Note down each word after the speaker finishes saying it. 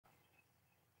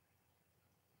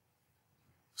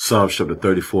Psalms chapter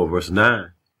 34, verse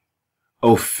 9.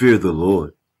 Oh, fear the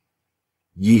Lord,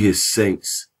 ye his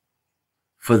saints,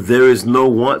 for there is no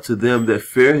want to them that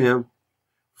fear him.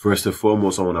 First and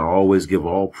foremost, I want to always give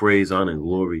all praise, honor, and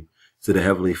glory to the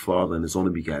Heavenly Father and his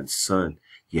only begotten Son,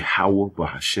 Yahweh,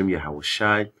 Bahashem, Yahweh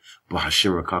Shai,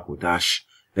 Bahashem Rakakwadash.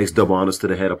 Next, double honors to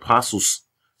the head apostles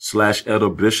 / elder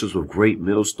bishops with great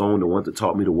millstone, the one that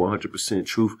taught me the 100%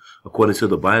 truth according to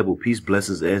the Bible. Peace,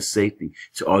 blessings, and safety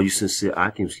to all you sincere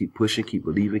Akims. Keep pushing, keep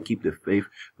believing, keep the faith.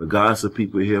 Regardless of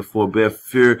people here, forbear,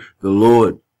 fear the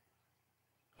Lord.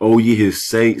 O ye his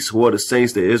saints, who are the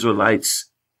saints, the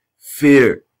Israelites.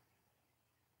 Fear.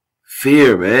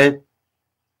 Fear, man.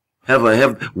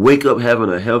 Wake up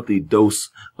having a healthy dose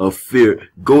of fear.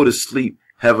 Go to sleep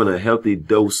having a healthy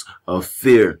dose of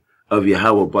fear of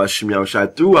Yahweh Bashem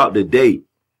Yahushai throughout the day.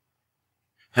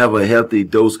 Have a healthy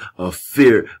dose of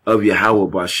fear of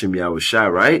Yahweh Bashem Yahushai,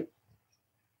 right?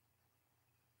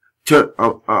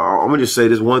 I'm going to just say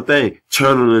this one thing.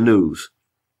 Turn on the news.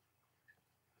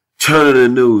 Turn on the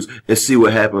news and see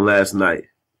what happened last night.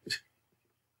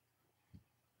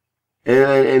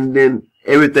 And then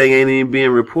everything ain't even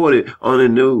being reported on the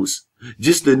news.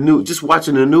 Just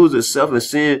watching the news itself and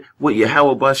seeing what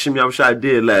Yahweh Bashem Yahushai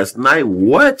did last night.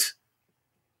 What?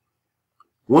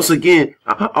 Once again,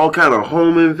 all kind of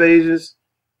home invasions.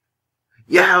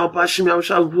 Yahweh Bashem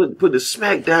Yahushai put the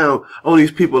smack down on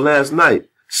these people last night,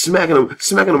 smacking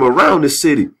them around the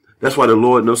city. That's why the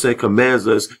Lord, commands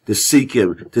us to seek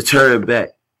him, to turn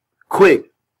back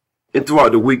quick. And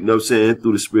throughout the week, through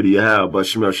the spirit of Yahweh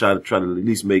Bashem Yahushai, to try to at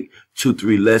least make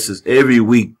 2-3 lessons every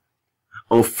week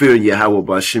on fearing Yahweh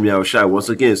Bashem Yahushai. Once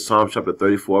again, Psalm chapter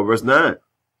 34, verse 9.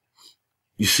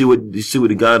 You see what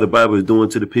the God of the Bible is doing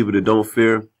to the people that don't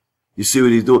fear him? You see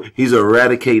what he's doing? He's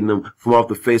eradicating them from off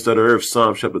the face of the earth.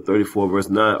 Psalm chapter 34, verse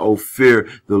 9. Oh, fear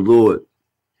the Lord.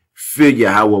 Fear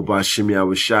Yahweh Bashem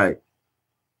Yahushai.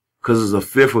 Because it's a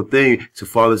fearful thing to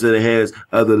fall into the hands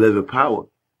of the living power.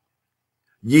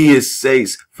 Ye his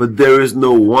saints, for there is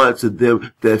no want to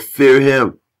them that fear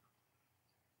him.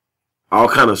 All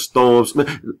kind of storms,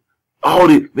 man.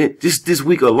 This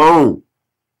week alone.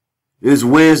 It's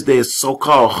Wednesday, it's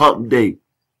so-called hump day.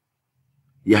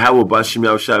 Yahweh Bashem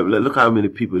Yahushai, look how many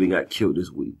people they got killed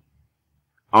this week.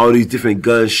 All these different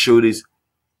gun shootings.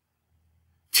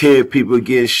 10 people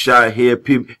getting shot here,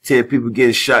 10 people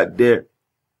getting shot there.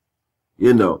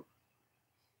 You know.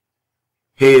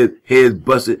 Heads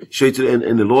busted straight to the,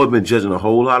 and the Lord been judging a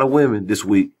whole lot of women this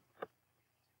week.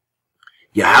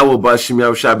 Yahweh Bashem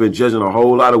Yahushai been judging a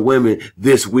whole lot of women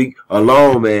this week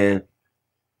alone, man.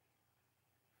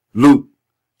 Luke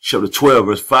chapter 12,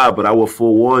 verse 5, but I will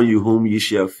forewarn you whom ye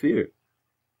shall fear.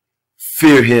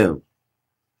 Fear him.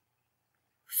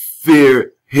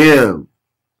 Fear him,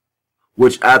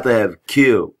 which after have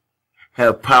killed,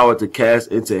 have power to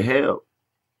cast into hell.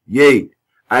 Yea,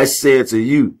 I say unto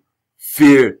you,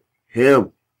 fear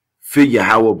him. Fear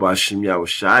Yahweh Bashem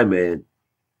Yahushai, man.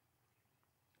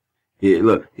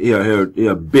 Look,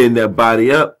 he'll bend that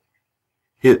body up.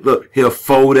 He'll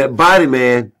fold that body,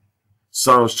 man.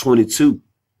 Psalms 22,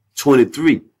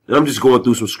 23. And I'm just going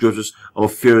through some scriptures on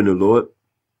fearing the Lord.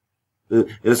 And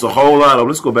it's a whole lot of them.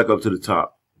 Let's go back up to the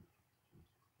top.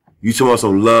 You talking about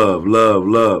some love.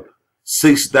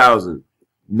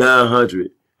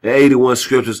 6,981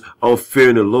 scriptures on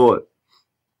fearing the Lord.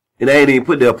 And they ain't even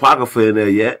put the Apocrypha in there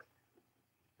yet.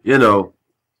 You know,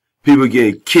 people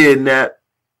getting kidnapped.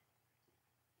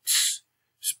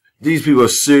 These people are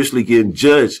seriously getting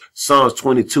judged. Psalms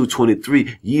 22,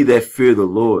 23. Ye that fear the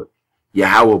Lord.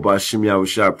 Yahweh Bashem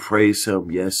Yahushai, praise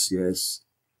him. Yes, yes.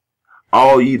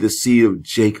 All ye the seed of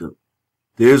Jacob,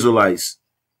 the Israelites,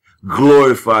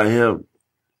 glorify him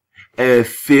and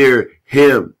fear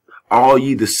him. All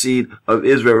ye the seed of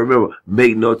Israel. Remember,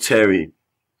 make no tarrying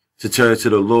to turn to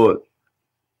the Lord.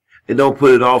 And don't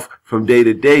put it off from day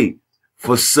to day.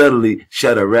 For suddenly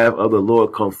shall the wrath of the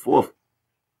Lord come forth.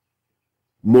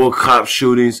 More cop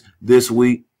shootings this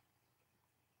week.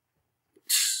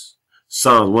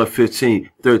 Psalms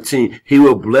 115, 13. He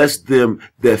will bless them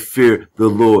that fear the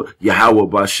Lord. Yahweh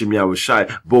Bashem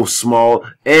Yahushai. Both small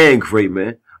and great,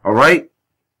 man. All right?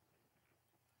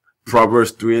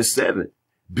 Proverbs 3 and 7.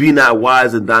 Be not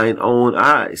wise in thine own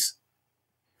eyes.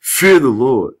 Fear the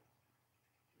Lord.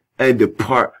 And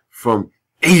depart from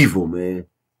evil, man.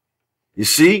 You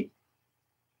see?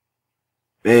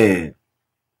 Man.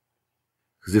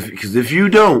 Because if you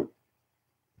don't,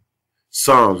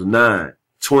 Psalms 9,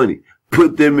 20,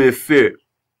 put them in fear.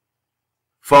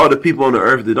 For all the people on the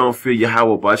earth that don't fear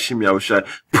Yahweh Bashem Yahushai,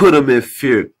 put them in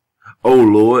fear. O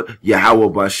Lord, Yahweh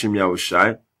Bashem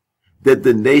Yahushai, that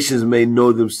the nations may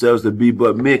know themselves to be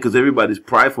but men, because everybody's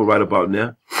prideful right about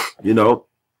now. You know,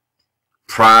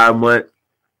 Pride Month,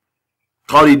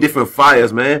 all these different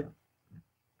fires, man.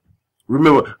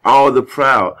 Remember, all the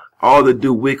proud, all that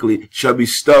do wickedly shall be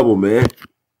stubble, man.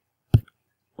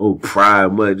 Oh,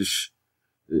 Pride Month.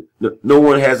 No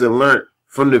one hasn't learned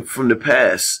from the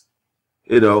past.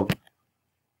 You know,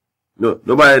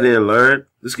 nobody didn't learn.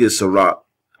 Let's get Sirach.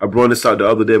 I brought this out the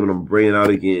other day, but I'm bringing it out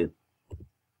again.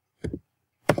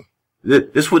 This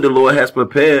is what the Lord has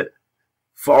prepared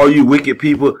for all you wicked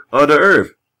people on the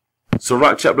earth.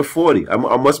 Sirach chapter 40. I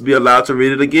must be allowed to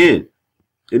read it again.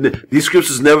 And these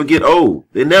scriptures never get old.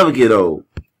 They never get old.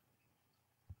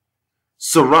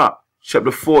 Sirach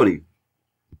chapter 40.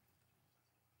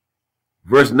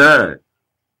 Verse 9.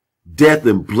 Death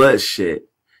and bloodshed,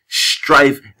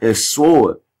 strife and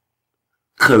sword,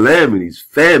 calamities,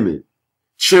 famine,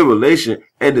 tribulation,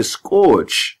 and the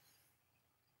scourge.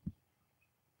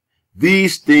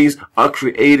 These things are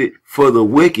created for the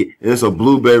wicked. And it's a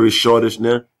blueberry shortage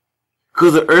now.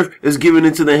 Because the earth is given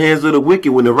into the hands of the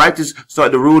wicked. When the righteous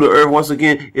start to rule the earth once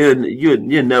again, you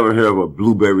never hear of a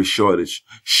blueberry shortage,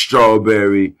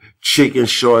 strawberry, chicken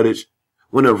shortage.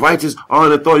 When the righteous are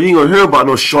in authority, you ain't gonna hear about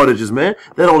no shortages, man.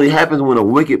 That only happens when a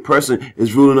wicked person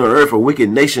is ruling the earth, a wicked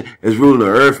nation is ruling the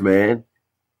earth, man.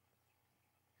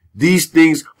 These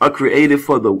things are created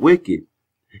for the wicked,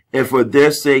 and for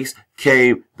their sakes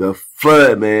came the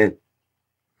flood, man.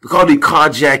 Look at all these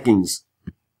carjackings.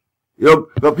 You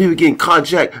know, people getting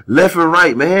carjacked left and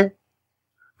right, man.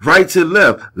 Right to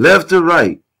left, left to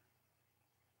right.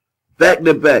 Back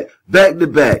to back, back to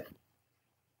back.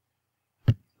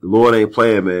 The Lord ain't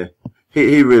playing, man.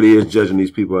 He really is judging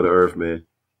these people on the earth, man.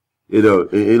 You know,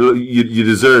 you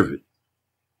deserve it.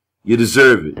 You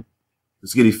deserve it.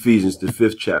 Let's get Ephesians, the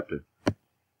 5th chapter.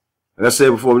 Like I said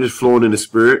before, I'm just flowing in the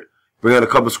spirit. Bring out a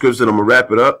couple scriptures and I'm going to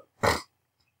wrap it up.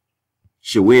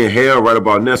 Shit, we in hell right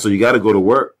about now, so you got to go to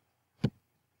work.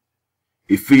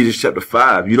 Ephesians chapter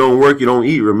 5. You don't work, you don't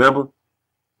eat, remember?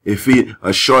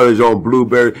 A shortage on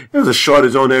blueberry. There's a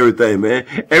shortage on everything, man.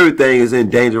 Everything is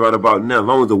in danger right about now, as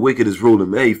long as the wicked is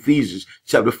ruling, man. Ephesians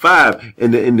chapter 5.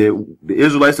 And the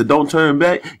Israelites that don't turn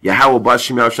back, Yahweh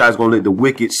Bashim Yahushua is going to let the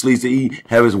wicked, sleaze to eat,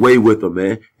 have his way with them,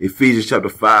 man. Ephesians chapter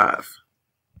 5.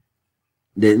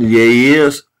 Then, yeah, he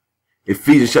is.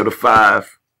 Ephesians chapter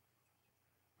 5,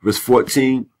 verse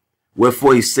 14.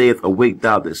 Wherefore he saith, awake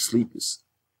thou that sleepest,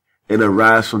 and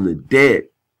arise from the dead,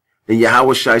 and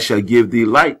Yahweh shall give thee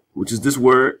light, which is this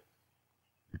word.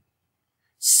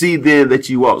 See then that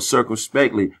you walk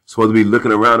circumspectly, supposed to be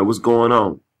looking around at what's going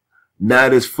on,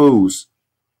 not as fools.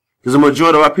 Because the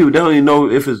majority of our people, they don't even know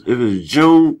if it's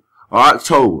June or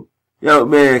October. You know,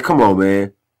 man, come on,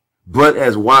 man. But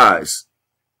as wise,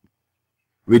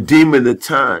 redeeming the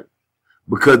time,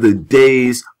 because the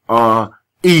days are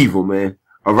evil, man.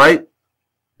 All right?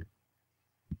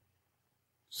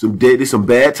 Some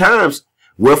bad times.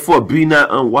 Wherefore be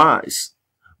not unwise,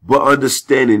 but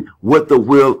understanding what the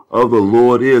will of the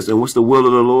Lord is. And what's the will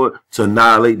of the Lord? To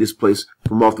annihilate this place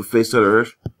from off the face of the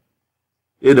earth.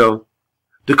 You know,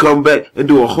 to come back and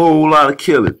do a whole lot of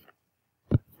killing.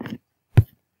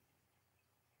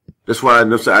 That's why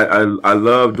I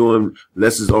love doing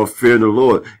lessons on fearing the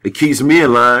Lord. It keeps me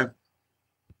in line.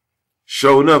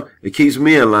 Sure enough, it keeps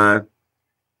me in line.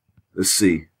 Let's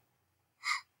see.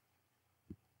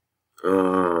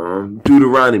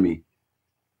 Deuteronomy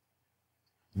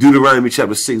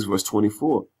chapter 6, verse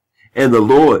 24. And the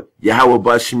Lord, Yahweh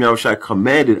Bashim Yahushua,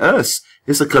 commanded us.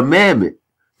 It's a commandment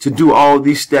to do all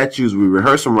these statutes. We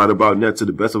rehearse them right about now to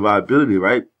the best of our ability,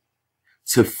 right?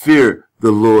 To fear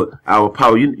the Lord, our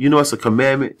power. You know it's a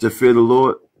commandment to fear the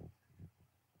Lord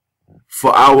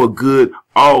for our good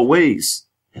always,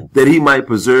 that he might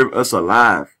preserve us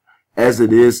alive as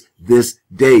it is this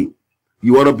day.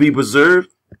 You want to be preserved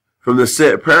from the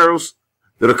said perils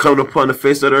that are coming upon the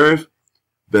face of the earth?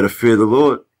 Better fear the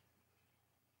Lord.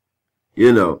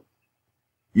 You know,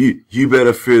 you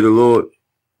better fear the Lord.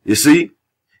 You see,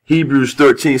 Hebrews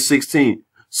 13:16,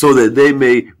 so that they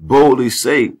may boldly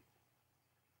say,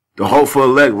 the hopeful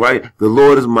elect, right? The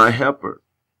Lord is my helper,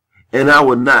 and I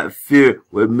will not fear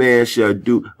what man shall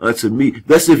do unto me.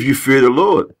 That's if you fear the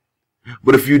Lord.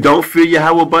 But if you don't fear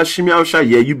Yahweh Bashim Yahushua,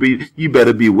 yeah, you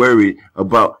better be worried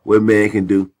about what man can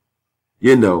do.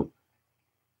 You know,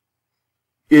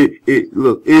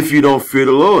 look, if you don't fear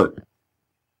the Lord,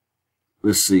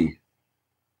 let's see.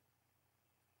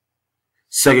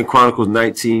 2 Chronicles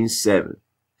 19:7.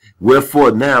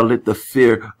 Wherefore now let the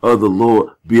fear of the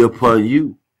Lord be upon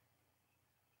you.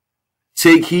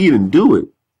 Take heed and do it.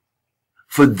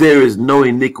 For there is no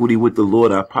iniquity with the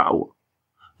Lord our power,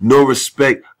 no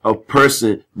respect of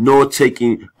person, nor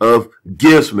taking of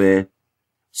gifts, man.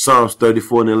 Psalms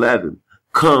 34:11.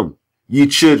 Come, ye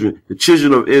children, the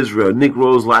children of Israel,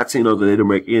 Negroes, Latinos, and Native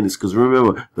Americans, because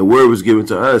remember, the word was given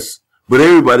to us. But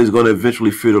everybody's going to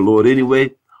eventually fear the Lord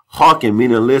anyway. Hearken,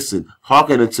 meaning listen.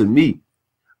 Hearken unto me.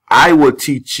 I will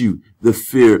teach you the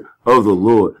fear of the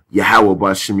Lord. Yahweh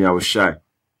B'Shem Yahushai.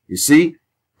 You see?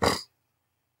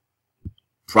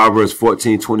 Proverbs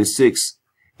 14:26.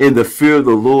 In the fear of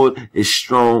the Lord is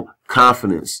strong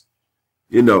confidence.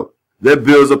 You know, that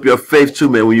builds up your faith too,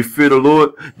 man. When you fear the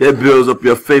Lord, that builds up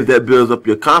your faith. That builds up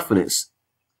your confidence.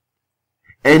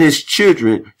 And his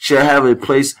children shall have a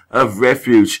place of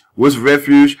refuge. What's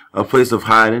refuge? A place of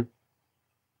hiding.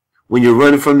 When you're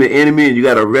running from the enemy and you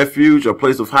got a refuge, a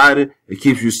place of hiding, it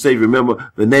keeps you safe.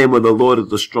 Remember, the name of the Lord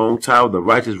is a strong tower. The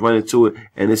righteous run into it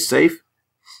and it's safe.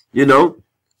 You know,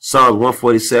 Psalms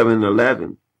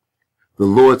 147:11. The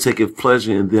Lord taketh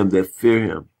pleasure in them that fear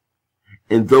him,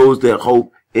 and those that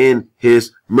hope in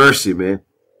his mercy, man.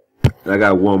 I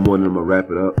got one more, then I'm going to wrap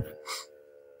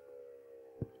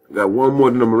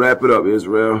it up.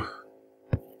 Israel.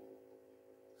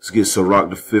 Let's get Sirach,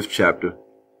 the 5th chapter.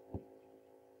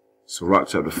 Sirach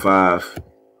chapter 5.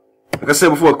 Like I said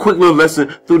before, a quick little lesson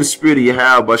through the spirit of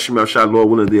Yahweh by Shemel Shai, Lord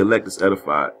willing, the elect is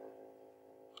edified.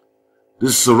 This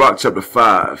is Sirach chapter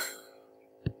 5.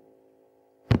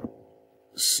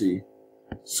 Let's see.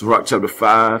 Sirach chapter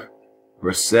 5,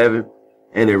 verse 7.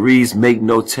 And it reads, make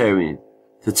no tarrying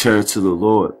to turn to the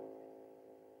Lord.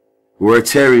 The word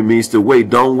tarry means to wait.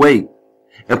 Don't wait.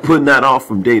 And put not off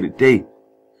from day to day.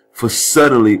 For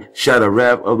suddenly shall the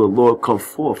wrath of the Lord come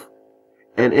forth.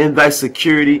 And in thy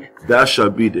security thou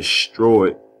shalt be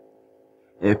destroyed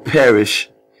and perish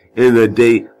in the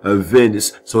day of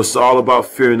vengeance. So it's all about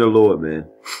fearing the Lord, man.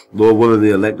 Lord willing,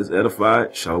 the elect is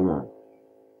edified. Shalom.